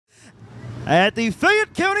At the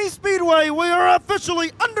Fayette County Speedway, we are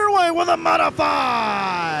officially underway with the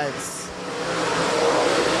modifieds.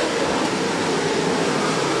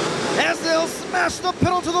 As they'll smash the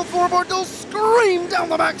pedal to the floorboard, they'll scream down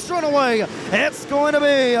the back straightaway. It's going to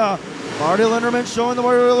be Marty Linderman showing the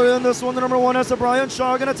way earlier in this one. The number 1 is Brian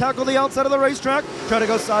Shaw, going to tackle the outside of the racetrack. Try to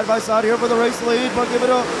go side by side here for the race lead, but give it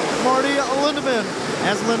to Marty Linderman.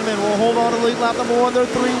 As Linderman will hold on to lead lap number 1. They're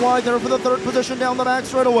 3 wide there for the 3rd position down the back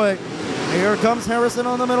straightaway. Here comes Harrison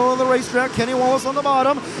on the middle of the racetrack. Kenny Wallace on the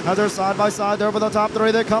bottom. As they're side by side there for the top 3.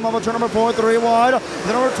 They come up with turn number 4, 3 wide.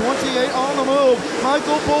 The number 28 on the move.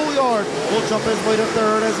 Michael Bolliard will jump his way to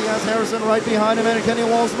 3rd as he has Harrison right behind him and Kenny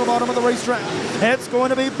Wallace on the bottom of the racetrack. It's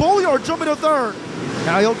going to be Bolliard jumping to 3rd.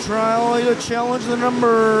 Now he'll try to challenge the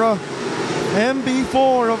number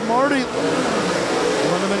MB4 of Marty.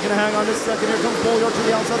 Linderman going to hang on to 2nd. Here comes Bolliard to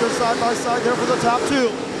the outside. They're side by side there for the top 2.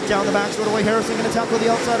 Down the back straightaway, Harrison going to tackle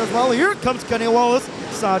the outside as well. Here comes Kenny Wallace,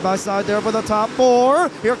 side by side there for the top 4.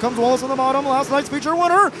 Here comes Wallace on the bottom, last night's feature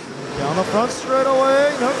winner. Down the front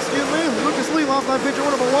straightaway, no, excuse me, Lucas Lee, last night feature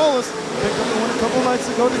winner, but Wallace picked up the win a couple nights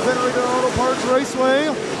ago, the Federated Auto Parts Raceway.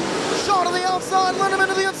 Shot to the outside, Linderman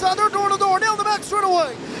to the inside, they're door to door, down the back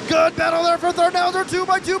straightaway. Good battle there for 3rd, now they're 2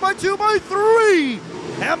 by 2 by 2 by 3.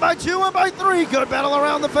 And by 2 and by 3, good battle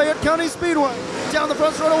around the Fayette County Speedway. Down the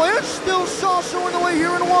front straightaway, it's still Shaw showing the way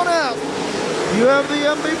here in 1F. You have the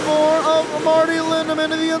MB4 of Marty Linderman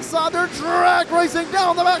to the inside. They're drag racing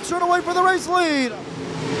down the back straightaway for the race lead.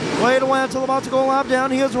 Wait away until about to go a lap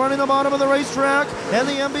down. He is running the bottom of the racetrack, and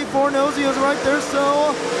the MB4 knows he is right there,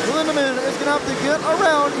 so Linderman is going to have to get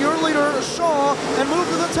around your leader, Shaw, and move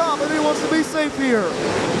to the top if he wants to be safe here.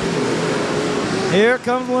 Here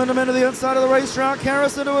comes Linderman to the inside of the racetrack.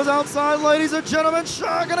 Harrison to his outside, ladies and gentlemen.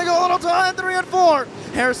 Shaw going to go a little time, 3 and 4.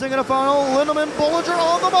 Harrison going to follow Linderman, Bollinger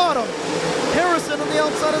on the bottom. Harrison on the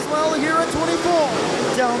outside as well here at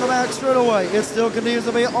 24. Down the back straightaway. It still continues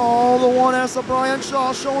to be all the 1S of Brian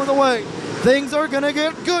Shaw showing the way. Things are going to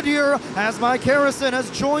get good here as Mike Harrison has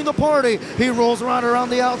joined the party. He rolls around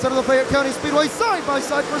the outside of the Fayette County Speedway, side by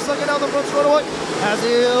side for 2nd down the front straightaway as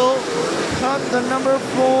he'll cut the number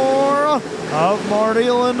 4 of Marty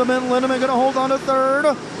Linderman. Linderman going to hold on to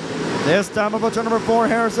 3rd. This time of turn number 4,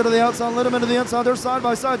 Harrison to the outside, Linderman to the inside. They're side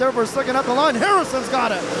by side there for 2nd up the line. Harrison's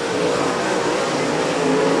got it.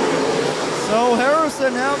 So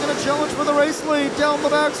Harrison now going to challenge for the race lead down the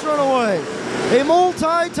back straightaway. A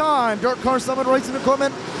multi-time DIRTcar Summit Racing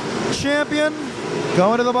Equipment champion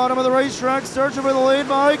going to the bottom of the racetrack, searching for the lead.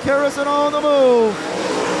 Mike Harrison on the move.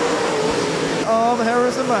 Of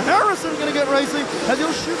Harrison, but Harrison's going to get racing as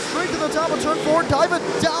he'll shoot straight to the top of turn 4, dive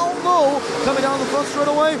it down low, coming down the front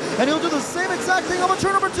straightaway, and he'll do the same exact thing on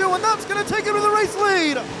turn number 2, and that's going to take him to the race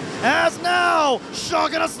lead. As now, Shaw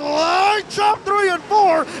going to slide, jump 3 and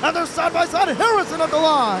 4, and they're side by side, Harrison at the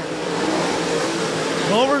line.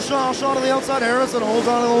 Over Shaw, Shaw to the outside, Harrison holds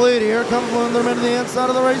on to the lead. Here comes Linderman to the inside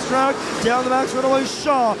of the racetrack, down the back straightaway,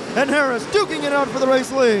 Shaw and Harris duking it out for the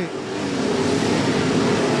race lead.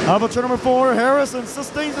 Up at turn number 4, Harrison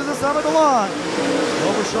sustains it this time at the line.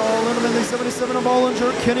 Over Shaw, Linderman, the 77 of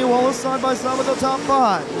Bollinger, Kenny Wallace side by side with the top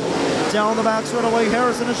 5. Down the back straightaway,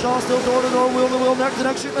 Harrison and Shaw still door to door, wheel to wheel, neck to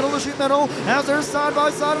neck, sheet metal to sheet metal, as they're side by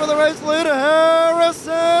side with the race lead.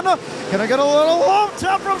 Harrison gonna get a little love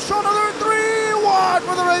tap from Shaw, another 3 wide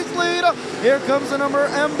for the race lead. Here comes the number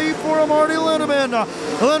MB4 of Marty Linderman.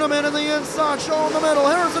 Linderman in the inside, Shaw in the middle,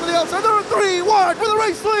 Harrison to the outside. They're 3 wide for the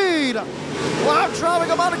race lead. Lap traffic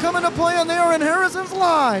about to come into play, and they are in Harrison's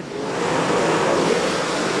line.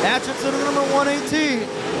 Atchison to the number 118.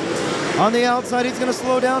 On the outside, he's going to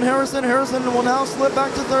slow down Harrison. Harrison will now slip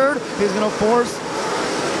back to 3rd. He's going to force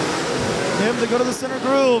him to go to the center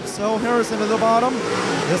groove. So Harrison to the bottom.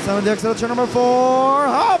 This time on the exit of turn number 4.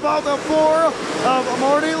 How about the 4 of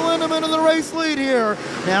Marty Linderman in the race lead here?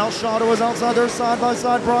 Now Shaw to his outside. They're side by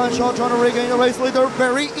side. Brian Shaw trying to regain the race lead. They're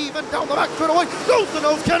very even down the back straightaway. Nose to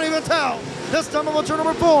nose, can't even tell. This time on turn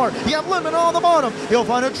number 4. You have Linderman on the bottom. He'll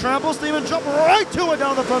find a trample steam and jump right to it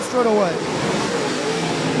down the front straightaway.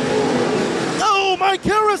 Oh, Mike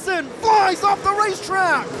Harrison flies off the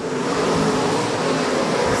racetrack.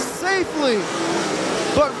 Safely,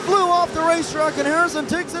 but flew off the racetrack, and Harrison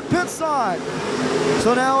takes it pit side.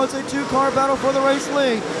 So now it's a 2-car battle for the race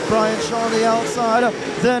lead. Brian Shaw on the outside,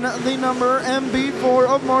 then the number MB4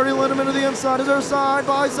 of Marty Linderman to the inside as they're side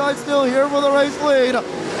by side still here for the race lead.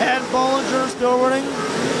 And Bollinger still running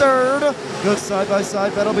 3rd. Good side by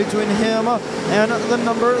side battle between him and the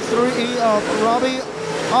number 3 of Robbie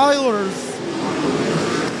Eilers.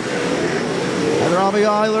 And Robbie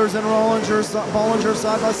Eilers and Bollinger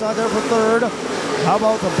side by side there for 3rd. How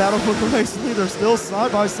about the battle for the race lead? They're still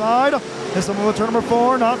side by side. As some of turn number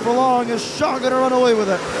 4, not for long, is Shaw going to run away with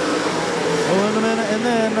it. Lindemann, and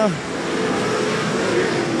then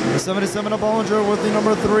the 77 of Bollinger with the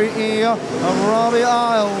number 3 of Robbie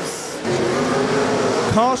Isles.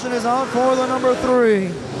 Caution is out for the number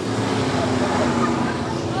 3.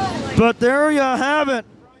 But there you have it.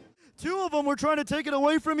 2 of them were trying to take it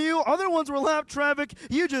away from you. Other ones were lap traffic.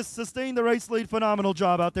 You just sustained the race lead. Phenomenal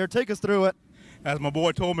job out there. Take us through it. As my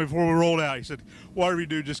boy told me before we rolled out, he said, whatever you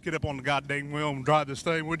do, just get up on the goddamn wheel and drive this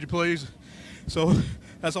thing, would you please? So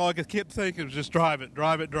that's all I kept thinking was just drive it,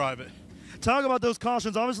 drive it, drive it. Talk about those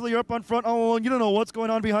cautions. Obviously, you're up on front. Oh, and you don't know what's going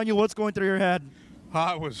on behind you, what's going through your head.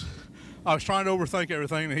 I was trying to overthink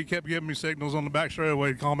everything, and he kept giving me signals on the back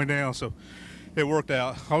straightaway to calm me down, so it worked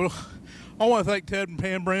out. I want to thank Ted and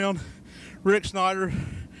Pam Brown, Rick Snyder.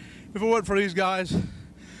 If it wasn't for these guys,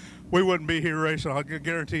 we wouldn't be here racing. I can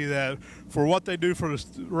guarantee you that. For what they do for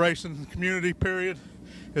the racing community, period,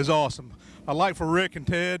 is awesome. I'd like for Rick and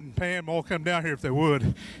Ted and Pam all come down here if they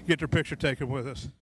would, get their picture taken with us.